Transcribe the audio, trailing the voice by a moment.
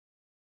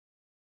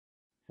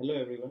Hello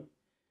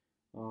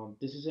everyone.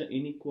 This is an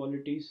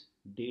inequalities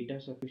data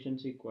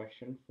sufficiency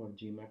question for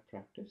GMAT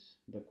practice.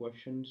 The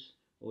question's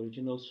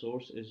original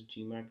source is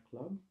GMAT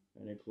Club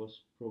and it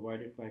was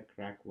provided by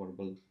Crack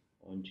Verbal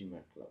on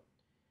GMAT Club.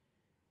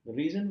 The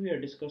reason we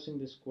are discussing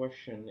this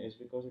question is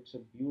because it's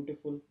a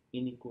beautiful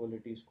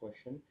inequalities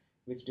question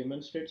which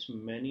demonstrates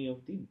many of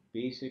the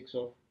basics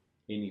of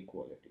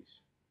inequalities.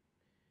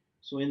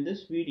 So in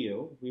this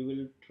video, we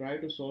will try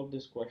to solve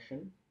this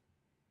question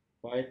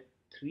by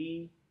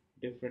three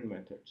different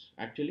methods.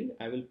 Actually,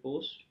 I will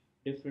post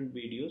different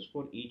videos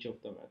for each of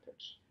the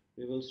methods.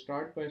 We will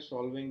start by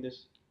solving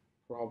this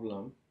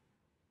problem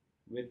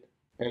with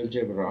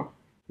algebra.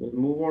 We'll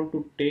move on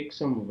to take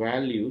some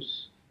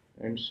values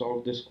and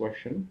solve this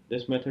question.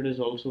 This method is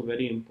also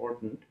very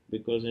important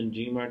because in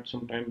GMAT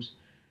sometimes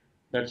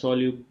that's all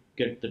you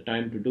get the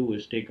time to do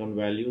is take on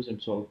values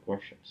and solve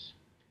questions.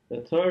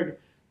 The third,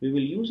 we will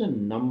use a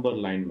number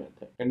line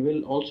method, and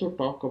we'll also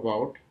talk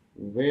about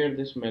where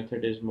this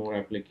method is more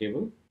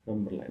applicable,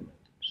 number line method.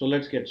 So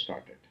let's get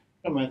started.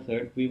 The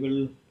method, we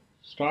will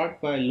start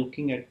by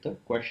looking at the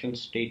question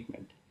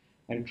statement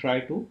and try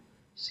to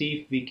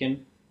see if we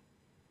can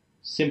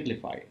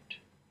simplify it.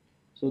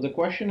 So the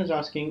question is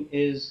asking,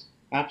 is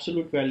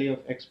absolute value of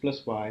x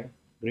plus y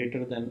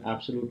greater than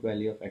absolute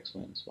value of x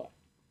minus y?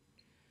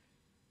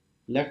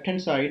 Left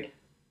hand side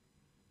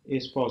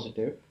is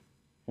positive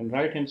and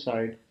right hand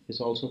side is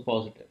also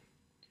positive.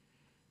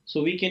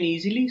 So we can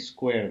easily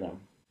square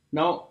them.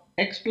 Now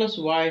x plus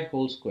y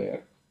whole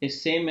square is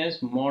same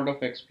as mod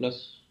of x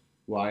plus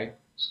y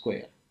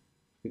square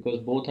because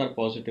both are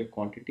positive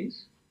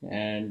quantities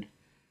and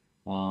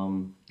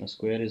a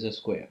square is a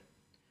square.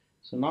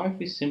 So now if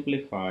we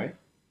simplify,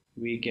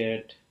 we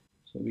get,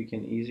 so we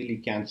can easily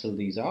cancel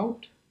these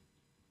out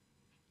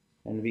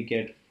and we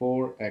get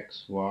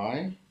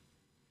 4xy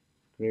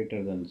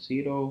greater than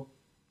 0,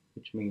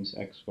 which means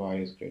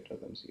xy is greater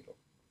than 0.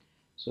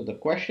 So the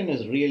question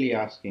is really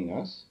asking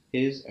us,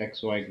 is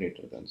xy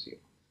greater than 0?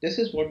 This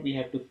is what we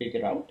have to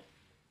figure out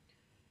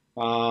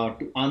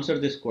to answer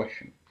this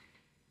question.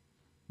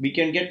 We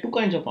can get two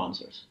kinds of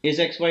answers. Is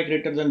xy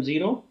greater than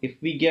 0? If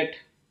we get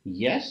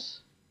yes,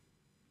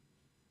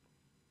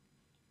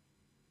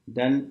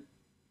 then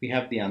we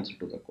have the answer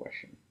to the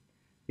question.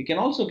 We can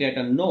also get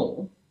a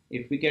no.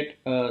 If we get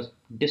a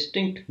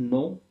distinct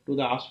no to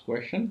the asked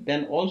question,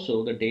 then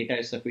also the data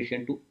is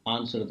sufficient to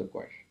answer the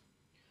question.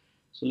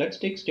 So let's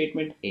take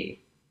statement A.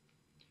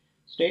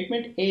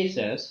 Statement A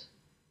says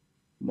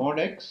mod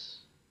x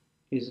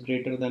is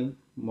greater than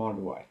mod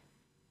y.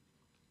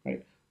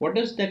 Right? What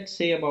does that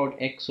say about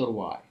x or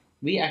y?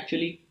 We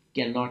actually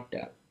cannot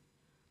tell.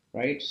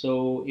 Right?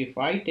 So if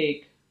I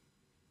take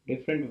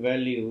different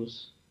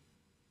values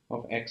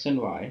of x and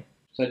y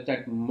such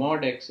that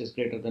mod x is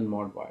greater than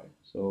mod y.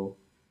 So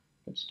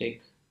let's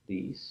take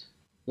these.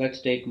 Let's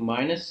take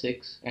minus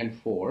 6 and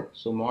 4.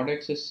 So mod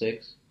x is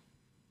 6,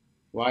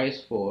 y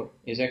is 4.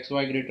 Is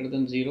xy greater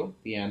than 0?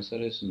 The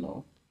answer is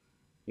no.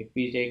 If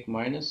we take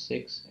minus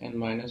 6 and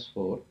minus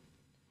 4,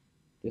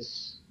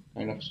 this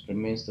kind of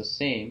remains the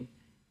same,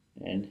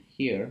 and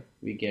here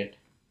we get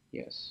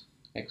yes,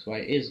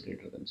 xy is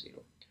greater than 0.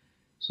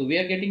 So we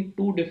are getting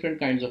two different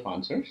kinds of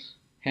answers.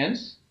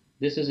 Hence,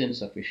 this is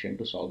insufficient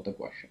to solve the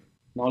question.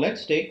 Now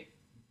let's take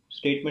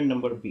statement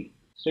number B.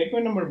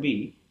 Statement number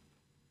B,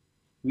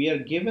 we are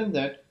given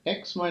that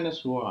x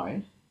minus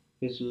y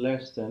is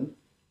less than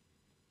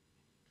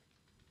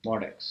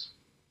mod x.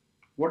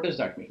 What does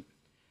that mean?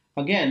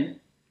 Again,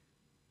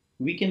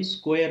 we can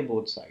square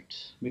both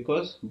sides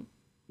because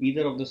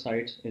either of the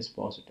sides is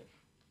positive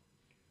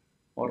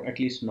or at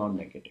least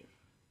non-negative,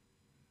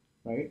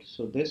 right?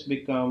 So this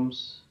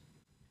becomes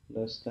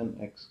less than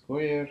x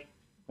square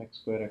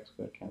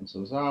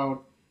cancels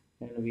out,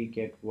 and we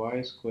get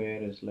y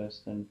square is less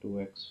than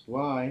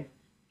 2xy,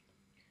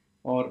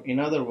 or in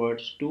other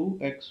words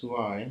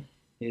 2xy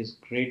is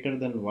greater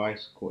than y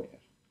square,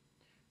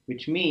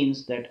 which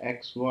means that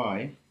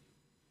xy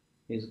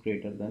is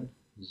greater than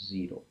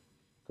 0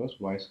 because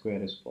y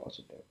square is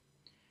positive.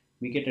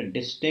 We get a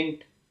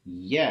distinct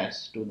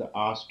yes to the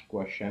asked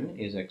question,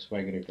 is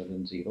xy greater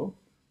than 0,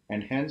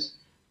 and hence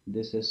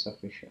this is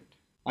sufficient.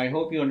 I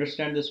hope you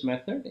understand this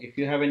method. If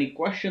you have any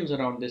questions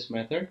around this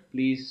method,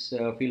 please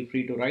feel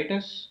free to write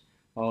us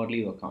or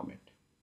leave a comment.